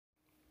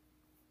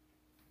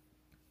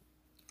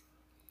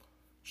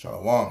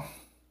Shalom.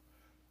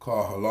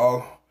 Kal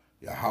Halal,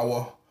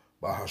 Yahweh,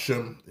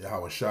 Bahashim,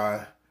 Yahweh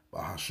Shai,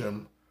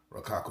 Bahashim,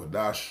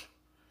 Rakakodash.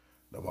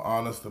 Double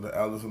honors to the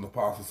elders and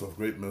apostles of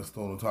Great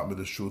Millstone who taught me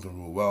this truth and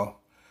rule well.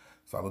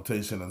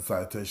 Salutation and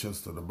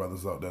citations to the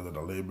brothers out there that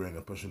are laboring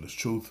and pushing this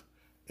truth,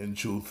 and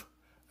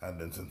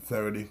in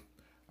sincerity,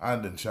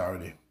 and in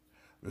charity,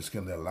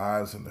 risking their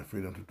lives and their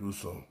freedom to do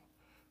so.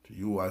 To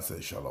you I say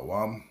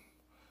Shalom,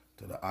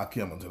 to the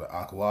Akim and to the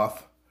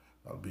Akwath,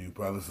 that'll be you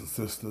brothers and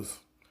sisters,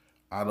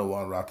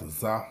 Adawan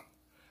Ratazah,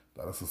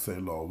 that is to say,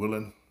 Lord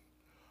willing,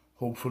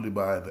 hopefully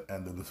by the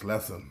end of this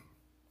lesson,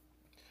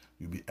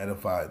 you'll be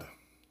edified.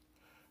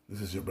 This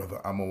is your brother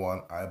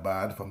Amawan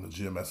Ibad from the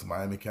GMS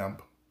Miami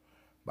camp,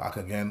 back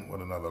again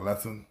with another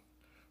lesson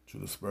through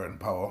the spirit and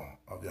power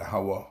of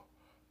Yahweh,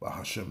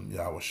 Bahashim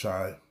Yahweh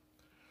Shai,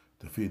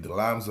 to feed the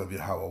lambs of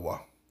Yahweh,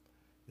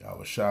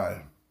 Yahweh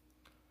Shai,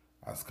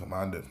 as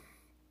commanded.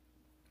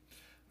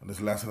 And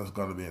this lesson is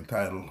going to be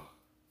entitled,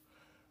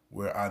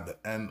 We're at the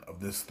End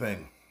of This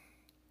Thing.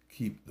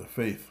 Keep the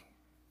Faith.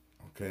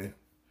 Okay?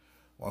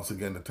 Once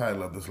again, the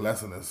title of this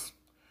lesson is,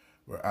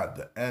 We're at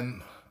the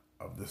End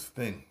of This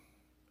Thing.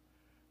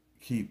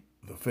 Keep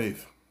the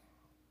Faith.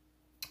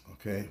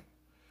 Okay?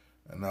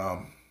 And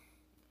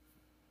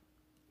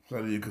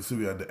clearly you can see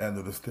we're at the end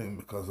of this thing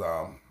because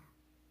the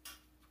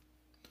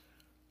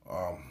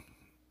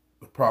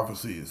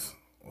prophecies,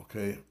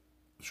 okay?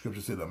 The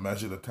scripture said to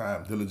measure the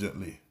time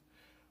diligently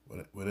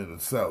within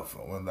itself.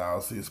 And when thou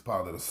seest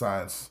part of the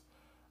science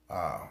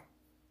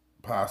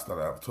past that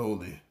I have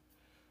told thee,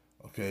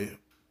 okay?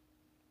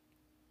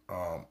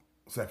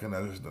 Second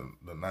Ezra,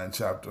 the 9th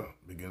chapter,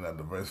 beginning at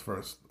the first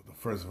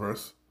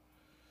verse,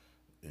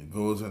 it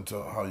goes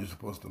into how you're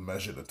supposed to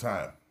measure the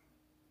time.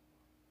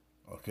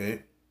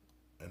 Okay?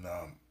 And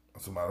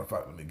as a matter of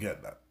fact, let me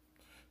get that.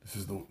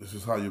 This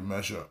is how you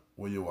measure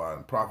where you are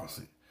in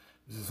prophecy.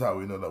 This is how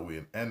we know that we're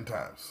in end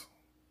times.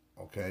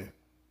 Okay?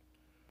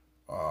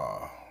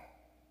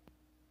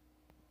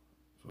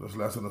 So this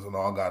lesson is an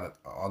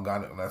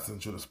organic lesson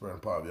through the spirit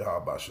and power of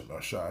Yahweh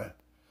Bashem Shai.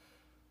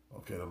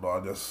 Okay, the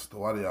Lord just, the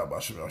Wadi Yahweh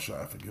Bashem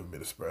Shai for giving me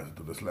the spirit to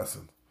do this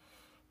lesson.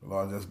 The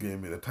Lord just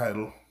gave me the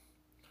title,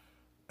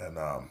 and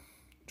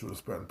through the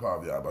spirit and power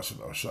of Yahweh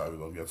Bashem Shai, we're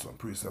going to get some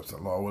precepts,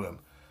 and Lord willing,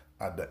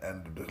 at the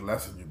end of this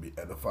lesson, you'll be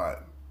edified.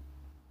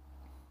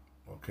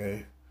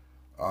 Okay?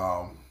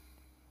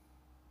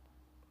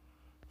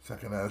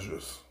 Second Ezra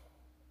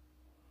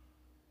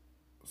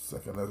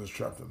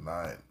chapter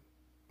 9,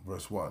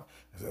 verse 1.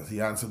 It says,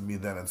 He answered me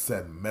then and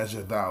said,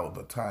 Measure thou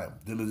the time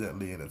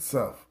diligently in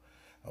itself,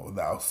 and when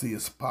thou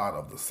seest part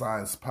of the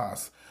signs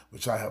past,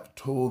 which I have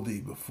told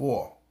thee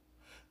before,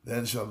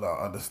 then shalt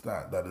thou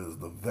understand that it is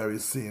the very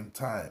same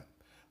time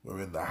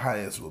wherein the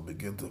highest will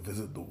begin to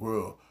visit the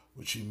world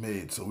which he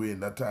made. So we're in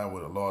that time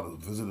where the Lord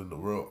is visiting the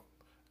world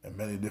in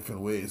many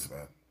different ways,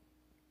 man.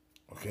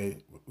 Okay?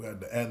 We're at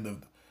the end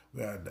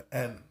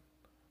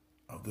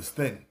of this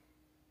thing.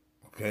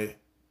 Okay?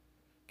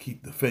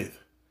 Keep the faith.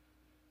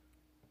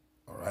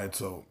 Alright,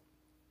 so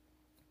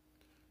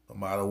no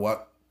matter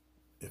what,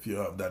 if you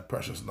have that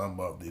precious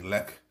number of the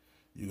elect,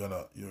 your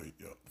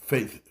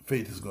faith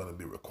is gonna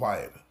be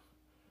required.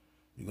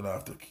 You're gonna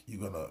have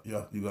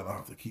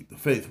to keep the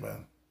faith,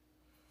 man.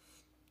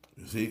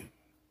 You see?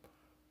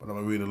 But I'm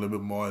going to read a little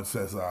bit more. It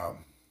says,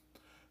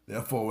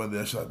 Therefore, when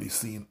there shall be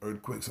seen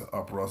earthquakes and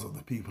uproars of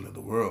the people in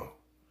the world.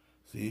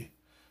 See?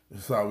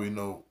 This is how we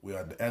know we are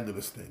at the end of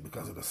this thing,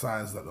 because of the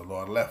signs that the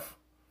Lord left.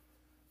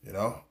 You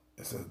know?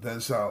 It says, Then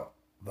shalt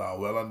thou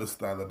well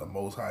understand that the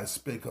Most High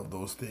spake of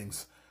those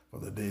things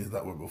from the days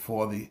that were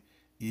before thee,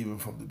 even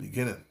from the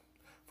beginning.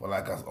 For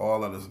like as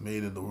all that is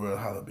made in the world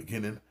hath a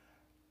beginning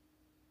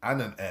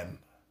and an end,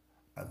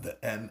 and the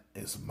end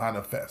is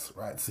manifest.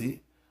 Right?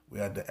 See? We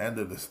are at the end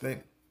of this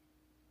thing.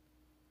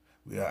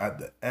 We are at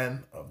the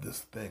end of this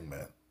thing,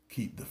 man.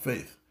 Keep the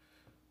faith.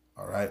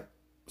 All right?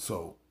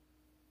 So,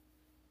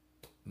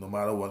 no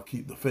matter what,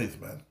 keep the faith,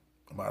 man.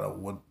 No matter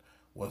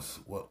what's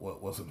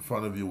in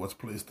front of you, what's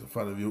placed in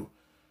front of you,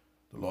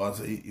 the Lord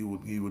said he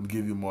would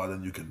give you more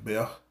than you can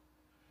bear.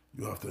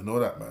 You have to know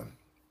that, man.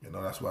 You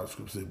know, that's why the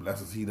scripture says,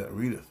 Blessed is he that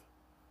readeth.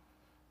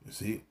 You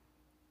see?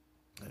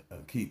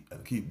 And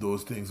keep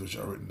those things which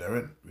are written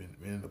therein,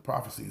 in the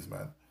prophecies,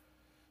 man.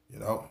 You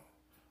know?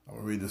 I'm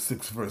going to read the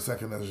 6th verse,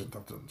 2nd Ezra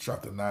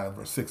chapter 9,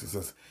 verse 6. It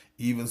says,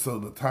 Even so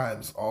the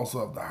times also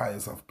of the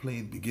highest have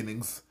plain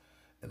beginnings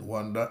and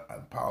wonder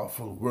and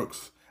powerful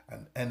works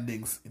and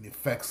endings in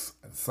effects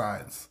and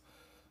signs.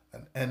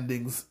 And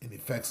endings in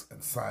effects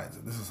and signs.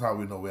 And this is how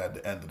we know we're at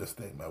the end of this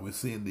thing, man. We're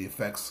seeing the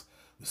effects,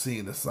 we're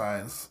seeing the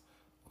signs,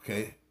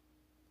 okay?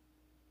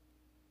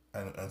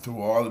 And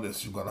through all of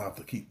this, you're going to have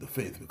to keep the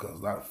faith, because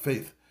that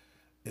faith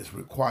is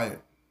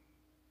required,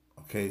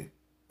 okay?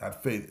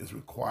 That faith is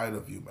required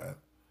of you, man.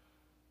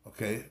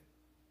 Okay,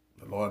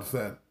 the Lord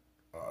said,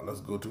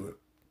 let's go to it.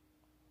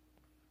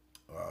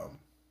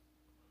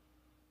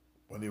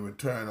 When he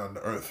return on the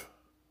earth,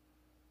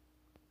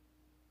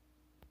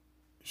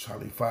 shall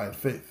he find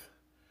faith?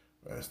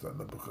 It's in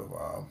the book of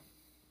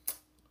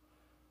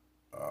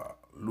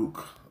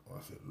Luke.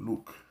 I said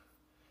Luke.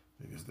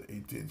 I think it's the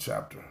 18th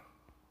chapter.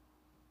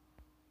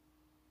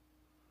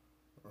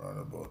 Right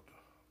about,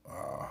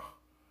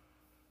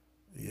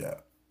 yeah,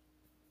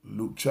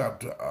 Luke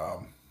chapter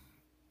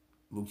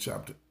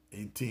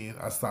 18.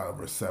 I start at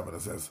verse 7.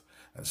 It says,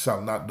 "And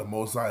shall not the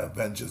Most High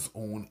avenge his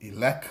own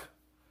elect,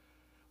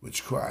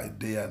 which cry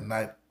day and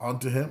night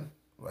unto him?"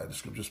 Right, the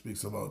scripture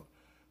speaks about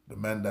the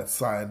men that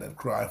sigh and that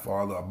cry for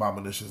all the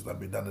abominations that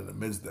be done in the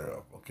midst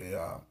thereof. Okay,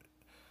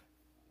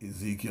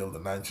 Ezekiel, the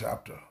 9th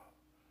chapter.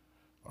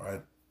 All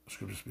right, the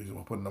scripture speaks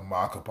about putting a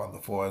mark upon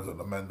the foreheads of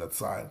the men that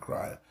sigh and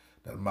cry.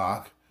 That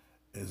mark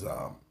is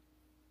the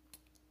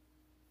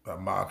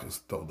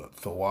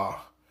Thawah,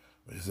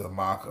 which is a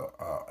mark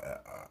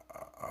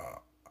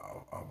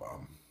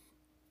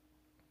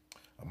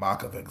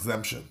of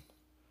exemption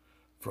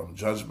from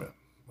judgment.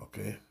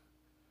 Okay,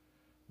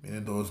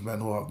 meaning those men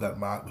who have that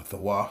mark, the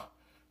Thawah,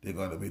 they're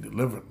going to be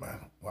delivered,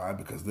 man. Why?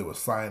 Because they were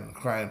sighing and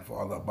crying for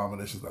all the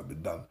abominations that be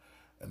done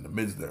in the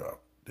midst thereof.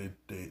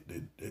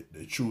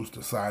 They choose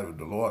to side with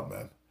the Lord,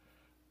 man.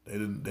 They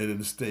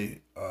didn't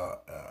stay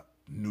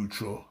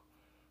neutral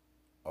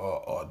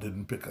or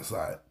didn't pick a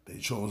side. They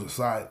chose a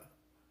side,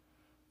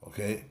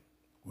 okay,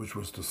 which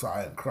was to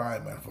sigh and cry,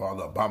 man, for all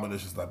the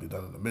abominations that be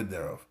done in the mid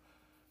thereof.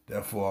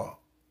 Therefore,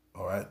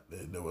 all right,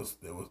 there was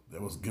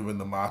given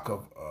the mark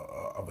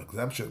of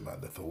exemption, man,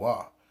 the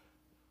Thawah,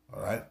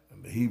 all right,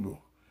 in the Hebrew.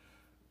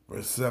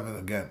 Verse 7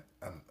 again,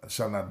 "And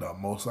shall not the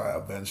Most High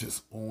avenge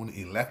his own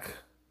elect?"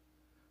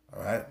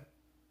 All right,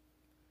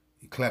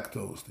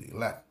 electos, the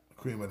elect, the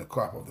cream of the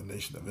crop of the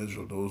nation of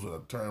Israel, those who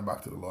have turned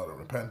back to the Lord and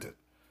repented.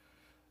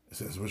 It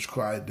says, "Which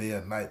cry day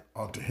and night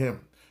unto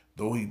him,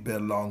 though he bear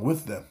long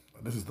with them."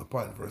 And this is the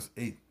point, verse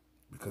 8,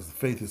 because the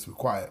faith is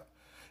required.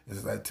 It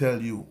says, "I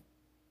tell you,"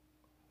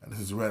 and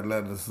this is red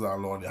letter, this is our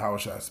Lord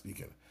Yahushua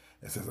speaking.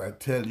 It says, "I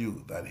tell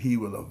you that he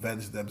will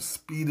avenge them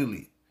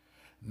speedily.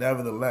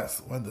 Nevertheless,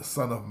 when the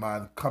Son of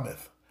Man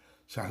cometh,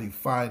 shall he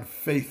find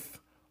faith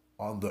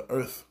on the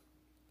earth?"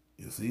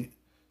 You see?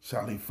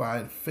 Shall he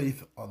find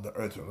faith on the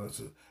earth?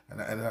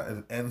 And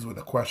it ends with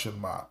a question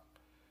mark.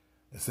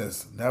 It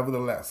says,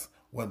 "Nevertheless,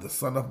 when the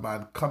Son of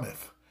Man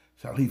cometh,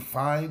 shall he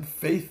find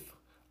faith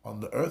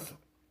on the earth?"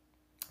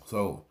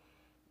 So,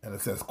 and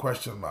it says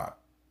question mark,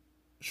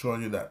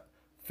 showing you that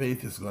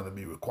faith is going to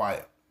be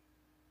required.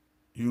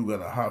 You're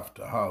going to have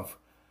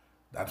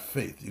that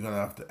faith. You're going to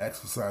have to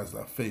exercise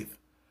that faith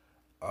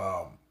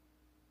all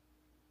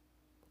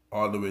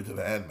the way to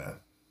the end,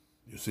 man.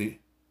 You see?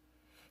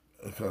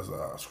 Because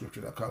a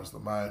scripture that comes to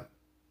mind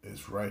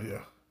is right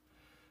here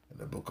in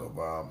the book of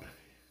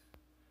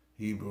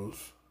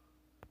Hebrews,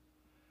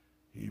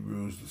 the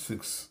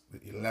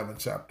 11th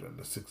chapter and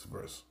the 6th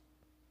verse.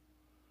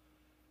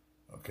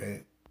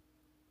 Okay?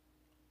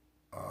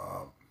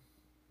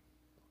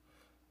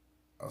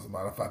 As a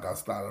matter of fact, I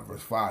started at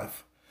verse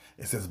 5.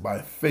 It says,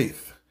 "By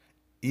faith,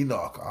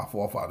 Enoch," our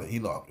forefather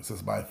Enoch, it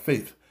says, "By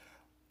faith,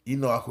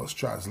 Enoch was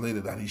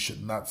translated that he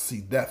should not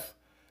see death,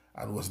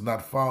 and was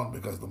not found,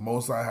 because the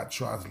Most High had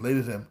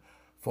translated him.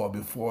 For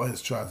before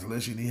his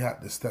translation he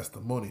had this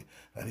testimony,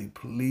 that he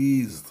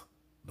pleased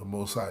the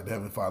Most High, the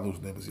Heavenly Father,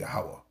 whose name is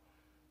Yahweh."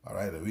 All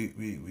right, we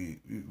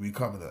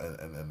come in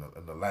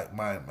the like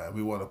mind, man.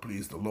 We want to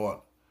please the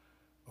Lord,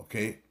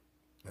 okay,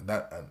 and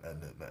that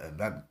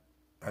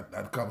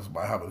comes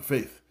by having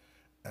faith,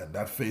 and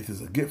that faith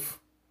is a gift.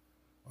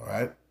 All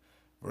right,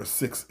 verse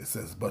 6, it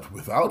says, "But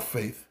without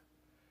faith,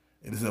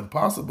 it is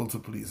impossible to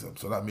please him."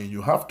 So that means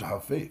you have to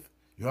have faith.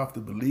 You have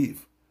to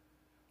believe.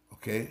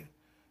 Okay? It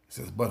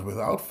says, "But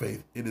without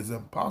faith, it is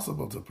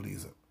impossible to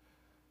please him.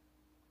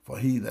 For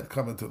he that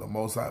cometh to the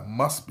Most High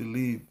must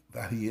believe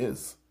that he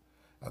is,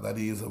 and that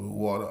he is a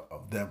rewarder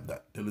of them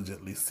that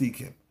diligently seek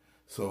him."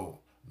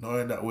 So,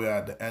 knowing that we're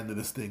at the end of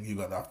this thing, you're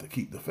going to have to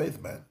keep the faith,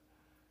 man.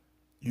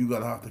 You're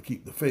going to have to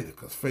keep the faith,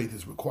 because faith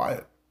is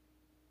required.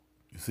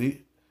 You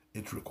see?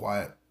 It's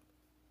required.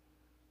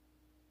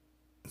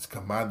 It's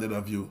commanded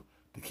of you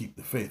to keep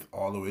the faith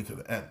all the way to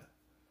the end.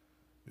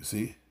 You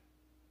see?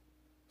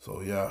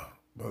 So yeah,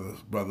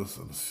 brothers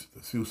and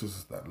the few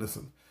sisters that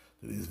listen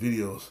to these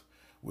videos,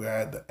 we're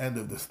at the end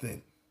of this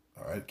thing.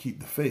 All right? Keep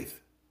the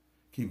faith.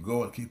 Keep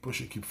going, keep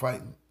pushing, keep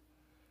fighting.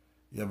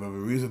 You have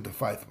every reason to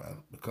fight,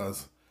 man,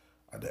 because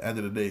at the end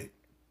of the day,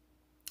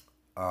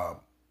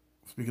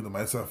 speaking to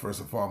myself first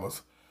and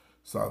foremost,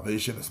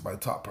 salvation is my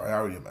top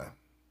priority, man.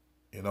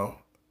 You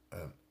know?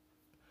 And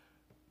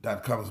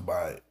that comes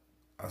by,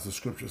 as the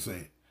scriptures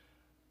say,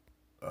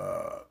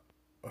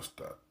 what's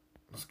that?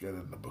 Let's get it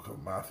in the book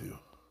of Matthew.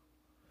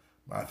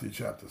 Matthew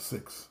chapter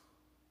 6.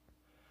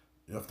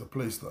 You have to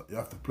place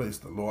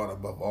the Lord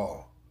above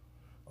all.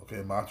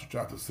 Okay, Matthew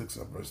chapter 6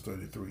 and verse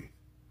 33.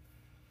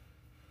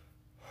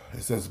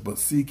 It says, "But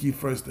seek ye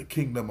first the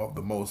kingdom of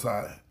the Most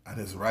High and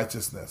his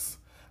righteousness,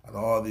 and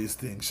all these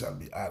things shall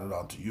be added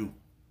unto you."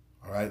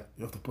 All right?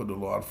 You have to put the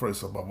Lord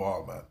first above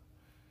all, man.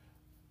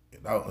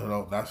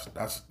 That's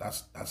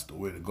the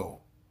way to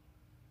go.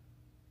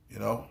 You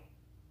know?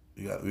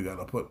 We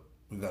gotta put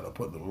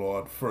the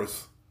Lord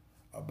first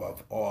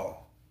above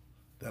all.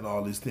 Then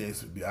all these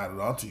things will be added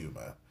onto you,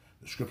 man.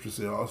 The scripture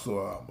say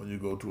also when you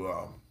go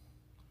to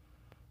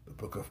the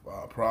book of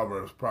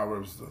Proverbs,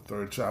 the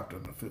 3rd chapter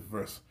and the 5th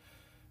verse,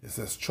 it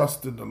says,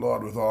 "Trust in the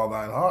Lord with all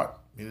thine heart,"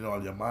 meaning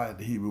all your mind.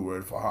 The Hebrew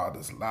word for heart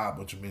is lab,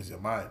 which means your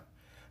mind,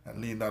 and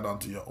lean not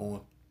unto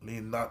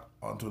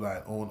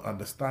thine own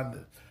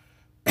understanding.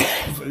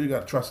 So you got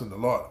to trust in the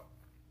Lord,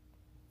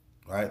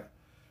 right?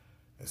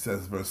 It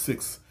says, verse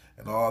 6,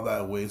 "In all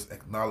thy ways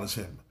acknowledge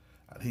him,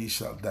 and he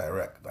shall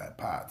direct thy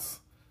paths."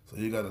 So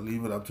you got to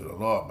leave it up to the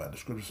Lord, man. The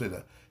scripture say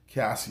that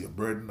cast your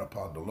burden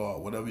upon the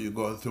Lord. Whatever you're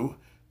going through,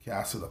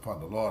 cast it upon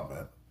the Lord,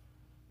 man.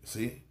 You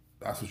see,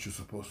 that's what you're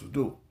supposed to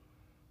do.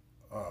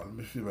 Let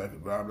me see if I can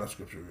grab that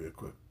scripture real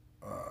quick.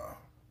 I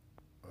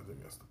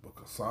think it's the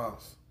book of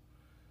Psalms.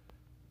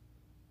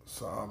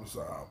 Psalms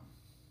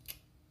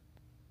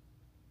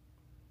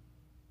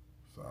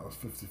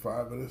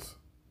 55 it is,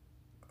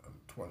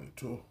 and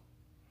 22.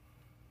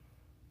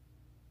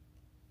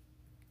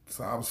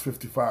 Psalms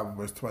 55 and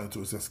verse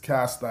 22, it says,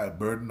 "Cast thy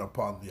burden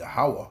upon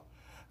Yahweh,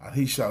 and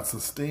he shall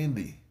sustain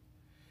thee.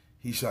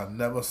 He shall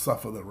never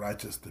suffer the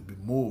righteous to be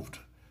moved."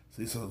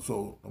 See,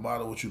 so no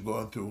matter what you're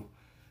going through,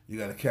 you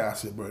got to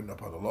cast your burden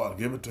upon the Lord.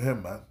 Give it to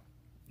him, man.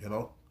 You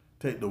know,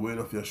 take the weight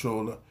off your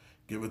shoulder.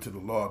 Give it to the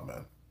Lord,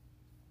 man.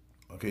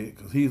 Okay,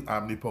 because he's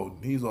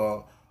omnipotent. He's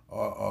all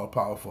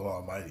powerful,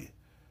 almighty.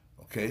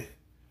 Okay.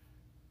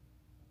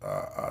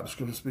 The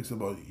scripture speaks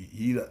about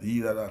ye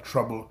that are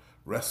troubled,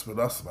 rest with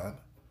us, man.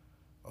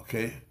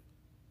 Okay,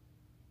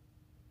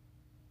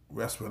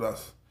 rest with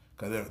us,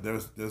 because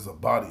there's a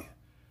body.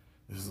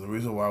 This is the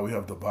reason why we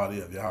have the body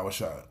of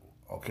Yahushua.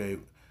 Okay,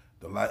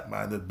 the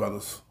like-minded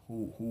brothers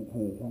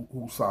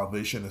who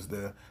salvation is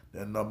their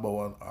number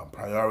one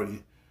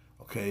priority.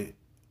 Okay,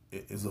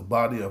 it is a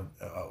body of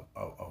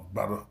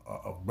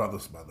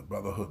brothers, man, the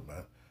brotherhood,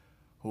 man,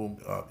 whom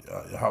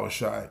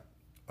Yahushua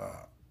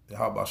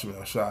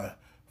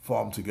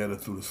formed together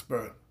through the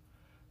Spirit.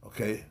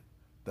 Okay,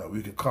 that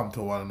we can come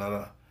to one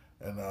another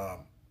and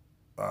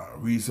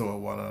reason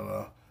with one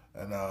another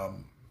and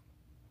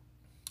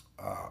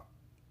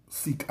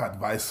seek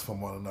advice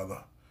from one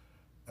another.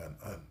 And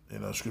you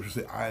know, scripture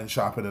say iron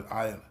sharpened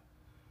iron.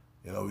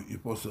 You know, you're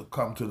supposed to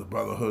come to the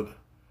brotherhood,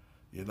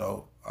 you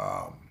know,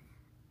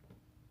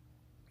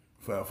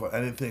 for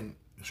anything.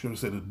 The scripture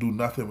say to do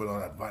nothing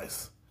without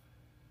advice.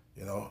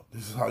 You know,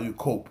 this is how you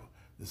cope.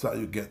 This is how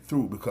you get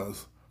through,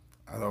 because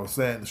as I was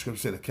saying, the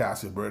scripture say to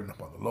cast your burden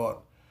upon the Lord.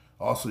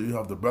 Also, you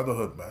have the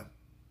brotherhood, man,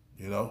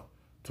 you know,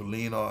 to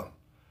lean on,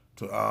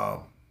 to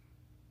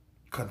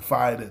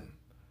confide in.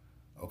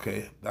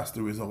 Okay, that's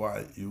the reason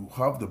why you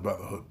have the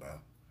brotherhood, man.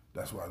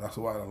 That's why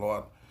the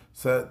Lord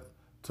said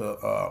to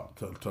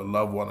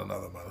love one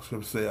another, man. The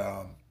scripture say,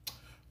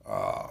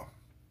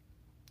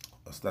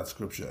 what's that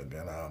scripture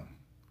again?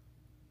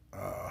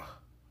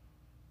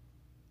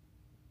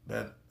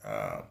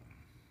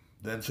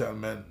 Then shall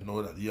men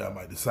know that ye are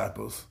my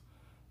disciples,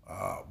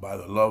 by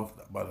the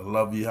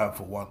love ye have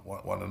for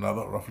one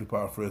another, roughly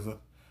paraphrasing.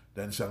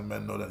 Then shall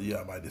men know that ye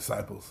are my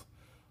disciples.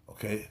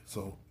 Okay,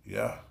 so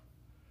yeah,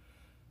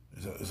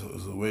 it's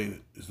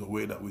the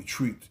way that we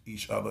treat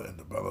each other in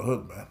the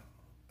brotherhood, man,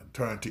 and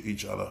turn to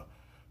each other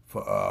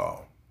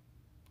for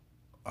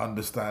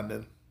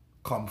understanding,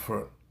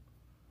 comfort,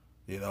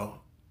 you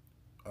know,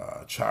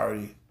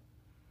 charity,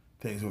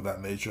 things of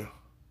that nature,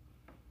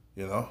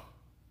 you know.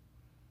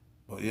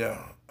 But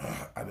yeah,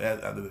 at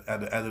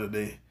the end of the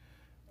day,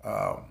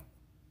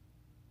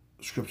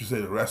 scripture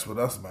say to rest with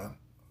us, man.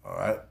 All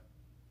right,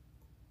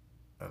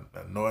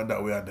 and knowing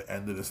that we're at the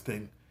end of this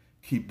thing,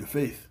 keep the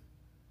faith.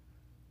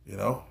 You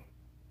know,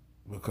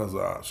 because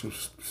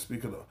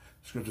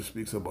scripture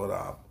speaks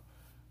about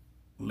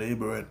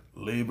laboring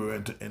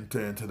to enter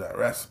into that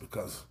rest,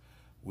 because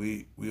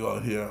we all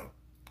here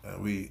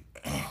and we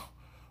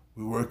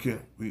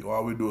working.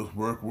 All we do is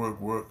work,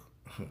 work,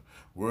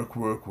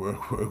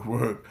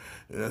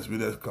 and that's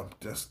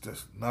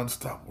just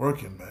nonstop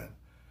working, man.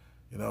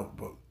 You know,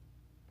 but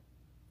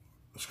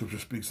the scripture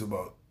speaks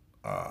about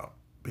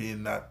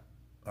being not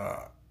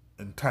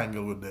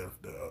entangled with the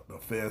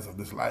affairs of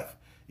this life.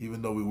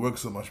 Even though we work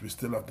so much, we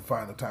still have to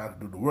find the time to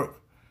do the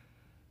work.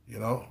 You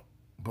know,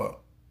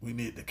 but we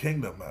need the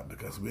kingdom, man,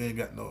 because we ain't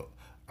got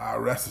our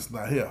rest is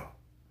not here.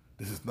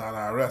 This is not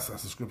our rest,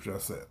 as the scripture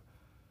said.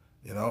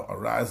 You know,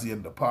 arise ye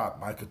and depart,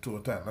 Micah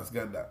 2:10. Let's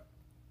get that.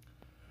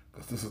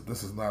 Because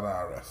this is not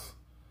our rest.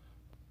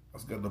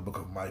 Let's get the book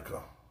of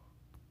Micah.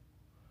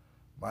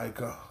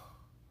 Micah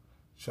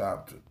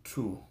chapter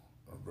 2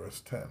 and verse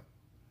 10.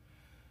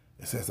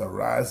 It says,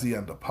 "Arise ye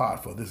and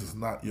depart, for this is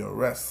not your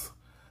rest.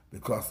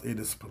 Because it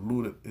is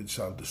polluted, it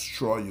shall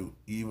destroy you,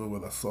 even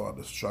with a sword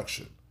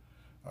destruction."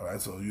 All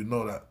right, so you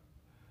know that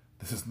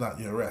this is not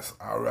your rest.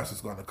 Our rest is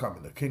going to come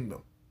in the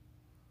kingdom.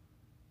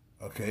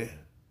 Okay?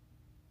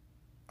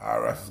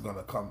 Our rest is going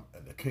to come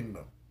in the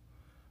kingdom.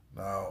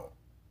 Now,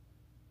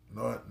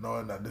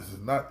 knowing that this is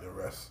not your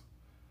rest,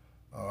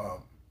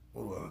 what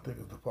was I think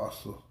it's the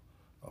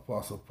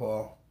Apostle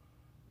Paul.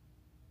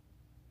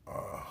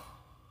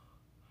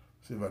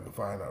 See if I can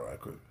find that right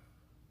quick.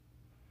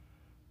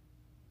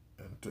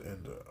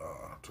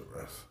 To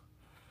rest.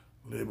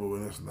 labor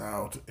with us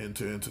now to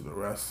enter into the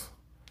rest.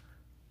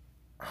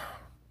 If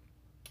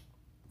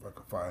I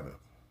can find it.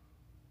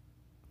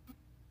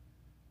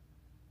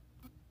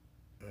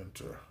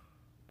 Enter.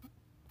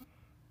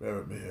 Bear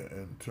with me here.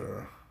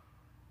 Enter.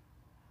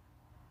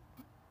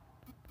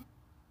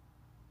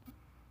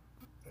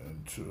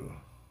 Into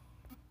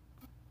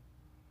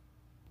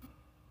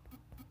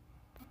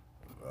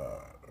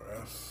the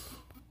rest.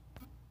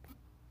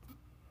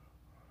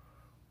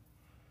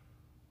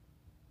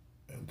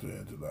 Enter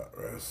into that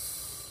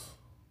rest.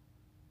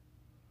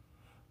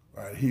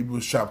 Right,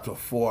 Hebrews chapter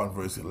 4 and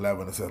verse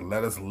 11, it says,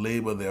 let us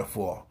labor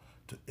therefore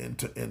to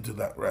enter into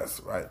that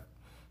rest, right?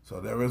 So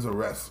there is a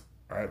rest,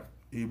 right?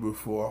 Hebrews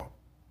 4.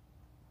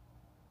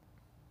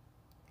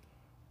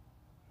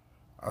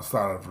 I'll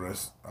start at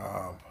verse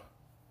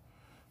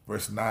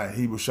 9.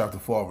 Hebrews chapter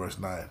 4, verse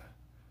 9.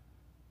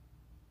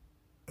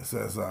 It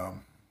says,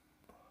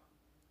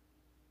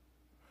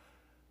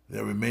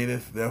 there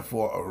remaineth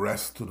therefore a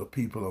rest to the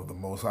people of the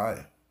Most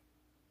High,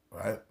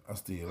 right?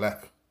 That's the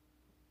elect,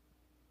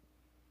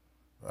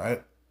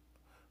 right?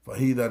 For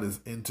he that is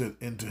entered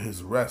into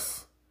his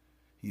rest,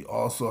 he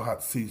also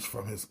had ceased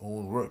from his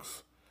own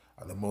works,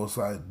 and the Most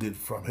High did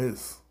from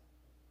his.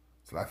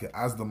 It's like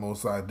as the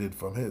Most High did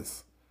from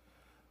his.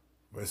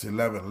 Verse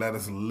 11, let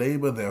us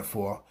labor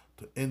therefore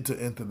to enter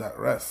into that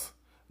rest,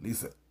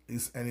 lest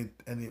any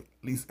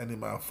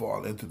man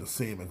fall into the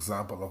same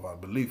example of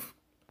unbelief.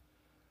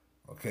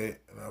 Okay,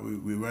 now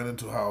we went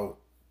into how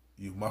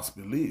you must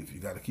believe. You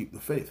got to keep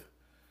the faith.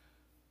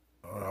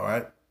 All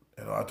right,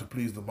 in order to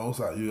please the Most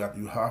High,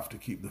 you have to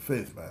keep the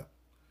faith, man.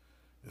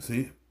 You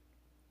see,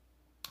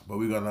 but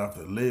we're gonna have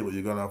to labor.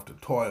 You're gonna have to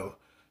toil.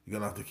 You're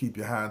gonna have to keep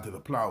your hand to the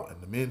plow.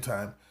 In the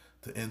meantime,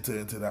 to enter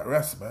into that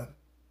rest, man.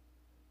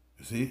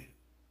 You see,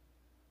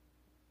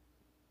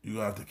 you're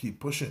gonna have to keep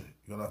pushing.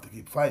 You're gonna have to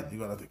keep fighting. You're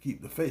gonna have to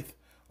keep the faith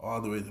all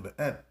the way to the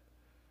end,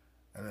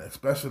 and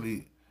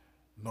especially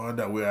knowing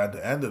that we're at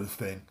the end of this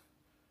thing,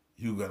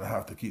 you're gonna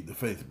have to keep the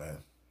faith,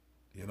 man.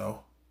 You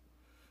know.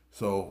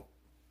 So,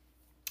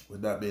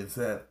 with that being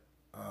said,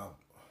 I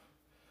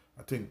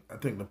think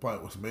the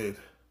point was made.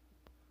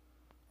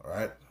 All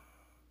right.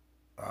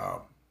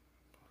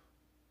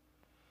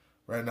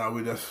 Right now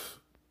we're just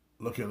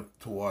looking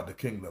toward the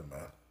kingdom,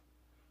 man.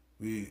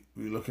 We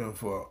looking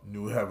for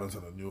new heavens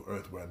and a new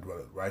earth where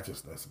dwelleth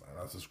righteousness, man.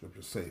 As the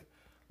scriptures say.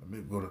 Let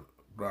me go to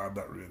grab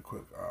that real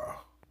quick.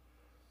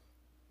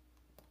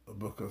 The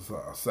book of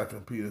 2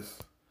 Peter,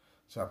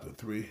 chapter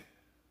 3.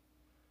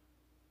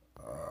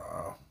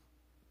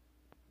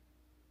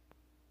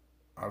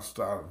 I'll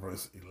start at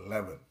verse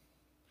 11.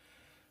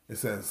 It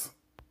says,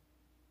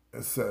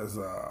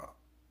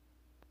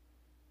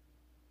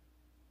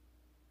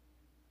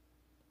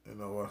 you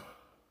know what?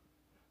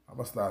 I'm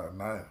going to start at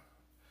 9.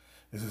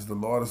 It says, the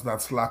Lord is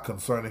not slack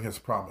concerning his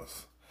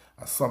promise,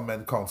 as some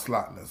men count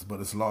slackness, but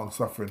is long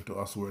suffering to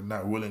us who are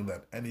not willing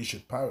that any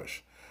should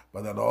perish,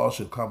 but that all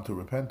should come to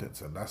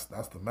repentance. And that's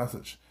the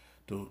message,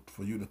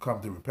 for you to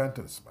come to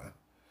repentance, man.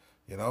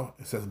 You know,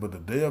 it says, but the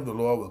day of the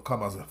Lord will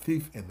come as a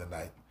thief in the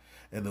night,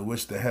 in the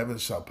which the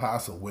heavens shall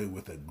pass away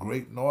with a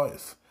great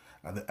noise,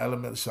 and the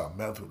elements shall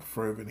melt with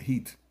fervent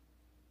heat.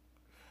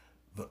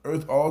 The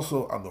earth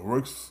also and the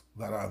works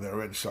that are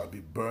therein shall be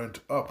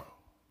burnt up.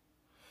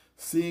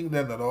 Seeing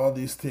then that all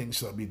these things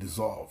shall be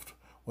dissolved,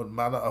 what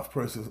manner of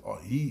persons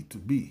ought ye to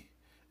be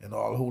in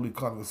all holy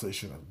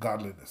conversation and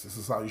godliness? This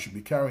is how you should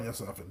be carrying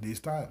yourself in these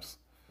times,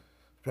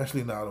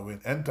 especially now that we're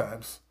in end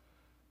times.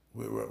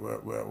 We're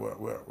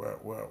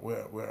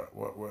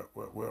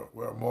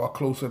more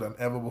closer than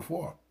ever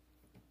before.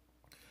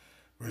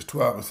 Verse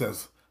 12, it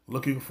says,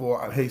 looking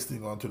for and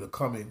hasting on to the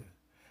coming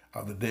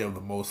of the day of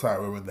the Most High,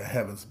 wherein the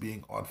heavens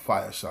being on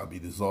fire shall be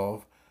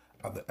dissolved,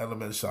 and the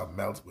elements shall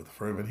melt with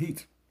fervent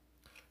heat.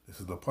 This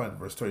is the point,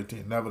 verse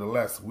 13.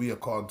 Nevertheless, we,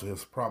 according to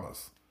his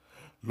promise,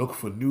 look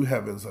for new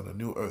heavens and a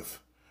new earth,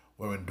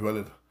 wherein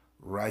dwelleth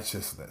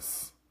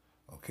righteousness.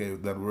 Okay,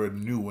 that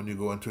word new, when you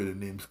go into it,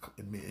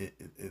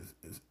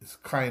 it's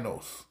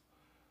kainos.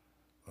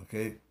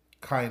 Okay,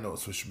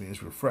 kainos, which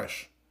means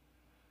refresh.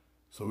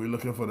 So we're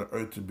looking for the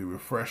earth to be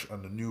refreshed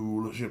under new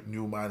rulership,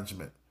 new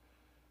management.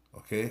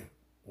 Okay,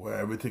 where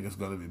everything is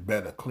going to be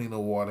better, cleaner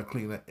water,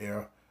 cleaner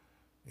air,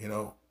 you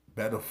know,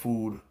 better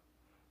food,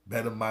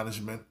 better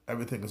management.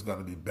 Everything is going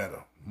to be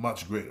better,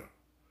 much greater.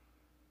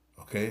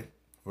 Okay,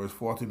 verse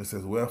 14, it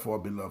says, wherefore,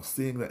 beloved,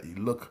 seeing that ye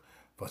look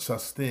for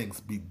such things,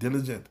 be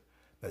diligent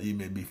that ye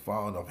may be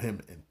found of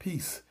him in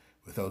peace,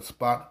 without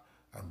spot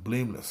and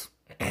blameless.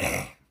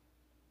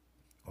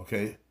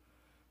 Okay,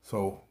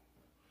 so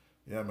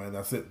yeah, man,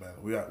 that's it, man.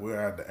 We're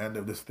at the end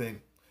of this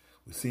thing.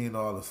 We're seeing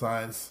all the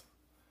signs.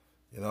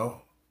 You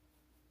know,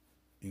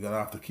 you're gonna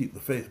have to keep the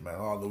faith, man,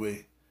 all the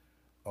way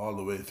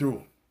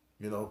through.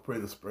 You know, pray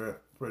the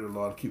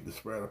Lord keep the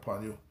Spirit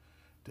upon you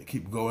to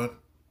keep going.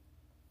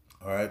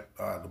 All right,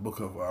 the book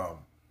of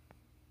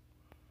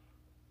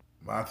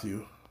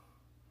Matthew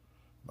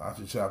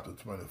chapter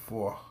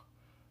 24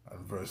 and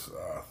verse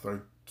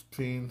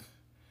 13.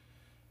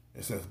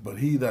 It says, but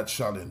he that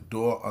shall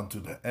endure unto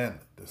the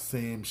end, the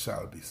same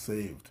shall be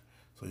saved.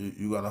 So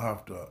you're gonna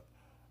have to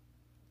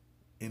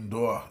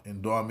endure.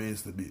 Endure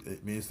means to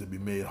be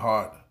made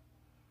hard.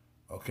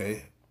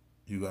 Okay?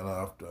 You're gonna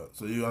have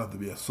to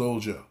be a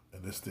soldier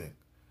in this thing.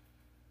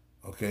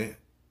 Okay?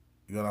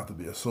 You're gonna have to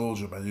be a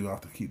soldier, man. You're gonna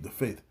have to keep the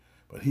faith.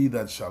 But he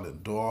that shall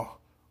endure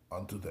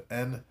unto the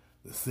end,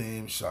 the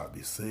same shall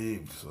be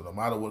saved. So no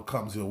matter what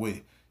comes your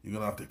way, you're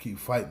gonna have to keep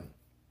fighting.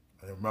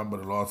 And remember,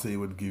 the Lord said He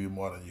wouldn't give you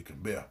more than you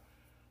can bear.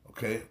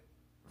 Okay?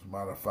 As a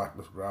matter of fact,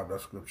 let's grab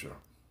that scripture.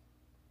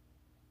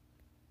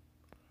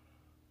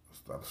 Let's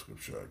start the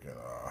scripture again.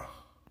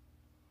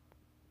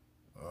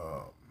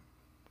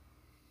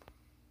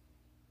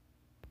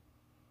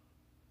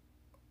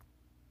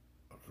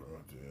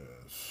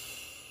 Corinthians.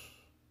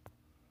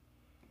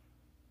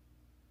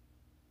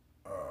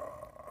 I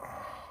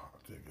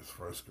think it's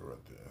 1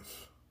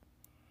 Corinthians.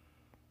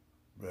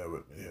 Bear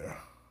with me here.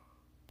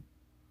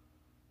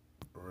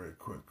 Very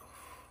quick.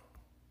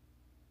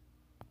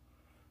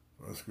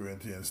 1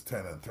 Corinthians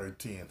 10 and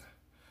 13.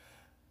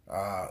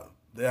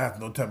 There hath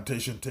no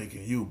temptation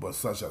taken you, but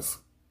such as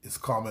is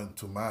common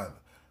to man.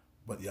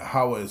 But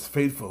Yahweh is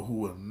faithful, who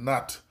will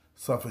not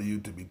suffer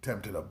you to be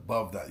tempted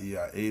above that ye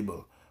are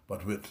able,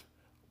 but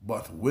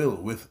will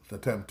with the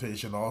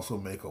temptation also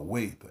make a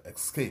way to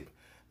escape,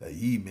 that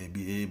ye may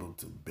be able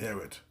to bear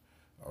it.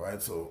 All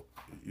right, so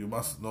you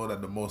must know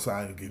that the Most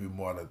High can give you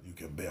more than you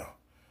can bear.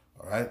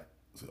 All right,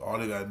 so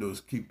all you gotta do is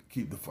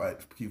keep the fight,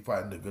 keep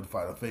fighting the good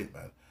fight of faith,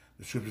 man.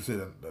 The scripture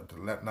says that to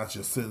let not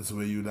your sins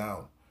weigh you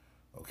down.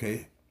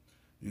 Okay,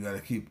 you gotta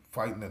keep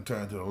fighting and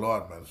turn to the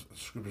Lord, man. The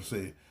scripture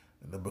say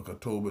in the book of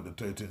Tobit, the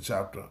 13th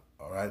chapter,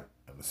 all right,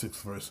 and the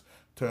 6th verse,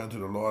 turn to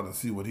the Lord and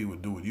see what He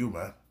would do with you,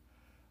 man.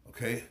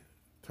 Okay,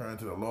 turn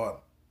to the Lord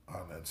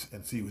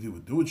and see what He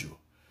would do with you.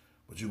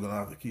 But you're going to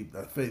have to keep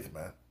that faith,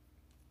 man,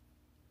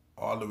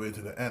 all the way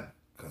to the end,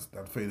 because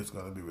that faith is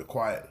going to be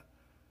required.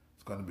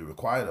 It's going to be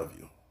required of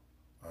you,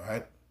 all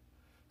right?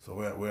 So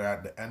we're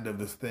at the end of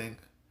this thing,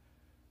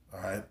 all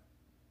right?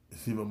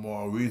 It's even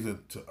more reason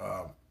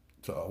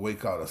to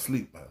wake out of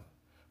sleep, man.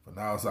 For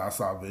now is our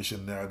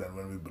salvation nearer than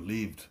when we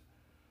believed,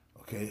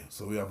 okay?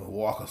 So we have to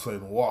walk a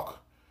certain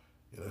walk.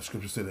 You know, the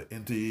scripture said to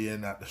enter ye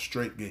in at the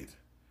straight gate.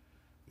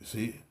 You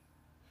see?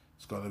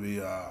 It's going to be,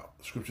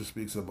 scripture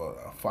speaks about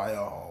a fire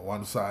on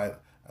one side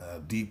and a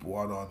deep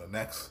water on the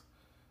next.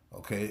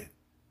 Okay?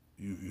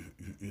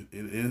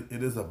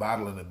 It is a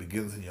battle and it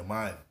begins in your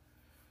mind.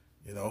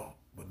 You know?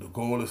 But the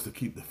goal is to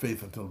keep the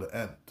faith until the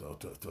end,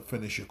 to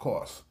finish your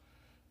course.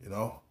 You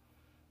know?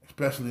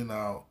 Especially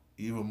now,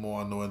 even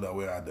more knowing that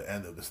we're at the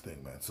end of this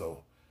thing, man.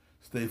 So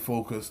stay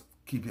focused,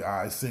 keep your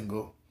eyes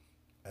single,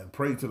 and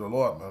pray to the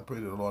Lord, man. Pray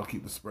to the Lord,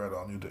 keep the Spirit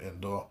on you to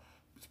endure.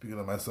 Speaking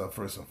of myself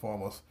first and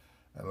foremost,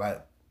 and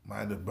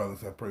like-minded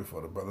brothers, I pray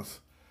for the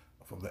brothers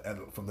from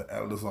the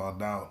elders on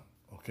down,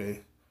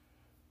 okay?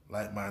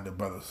 Like-minded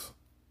brothers,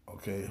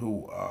 okay,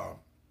 who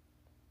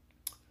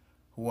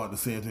want the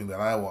same thing that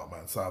I want,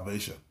 man,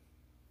 salvation,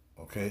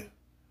 okay?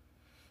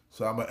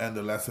 So I'm going to end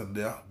the lesson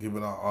there,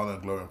 giving our honor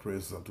and glory and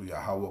praises unto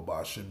Yahweh,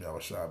 Ba'ashim,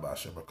 Yahushua,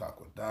 Ba'ashim,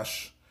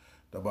 B'Kakwadash.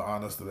 Double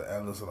honors to the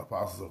elders and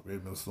apostles of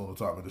Great Millstone who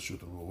taught me the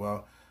truth and rule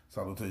well.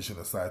 Salutation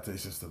and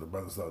citations to the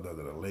brothers out there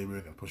that are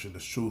laboring and pushing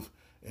this truth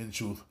in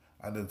truth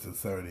and in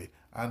sincerity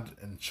and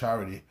in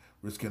charity,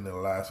 risking their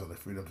lives for the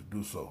freedom to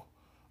do so.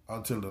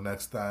 Until the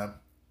next time,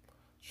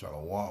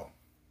 Shalom. Lord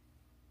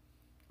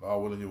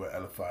willing, you were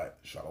edified.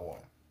 Shalom.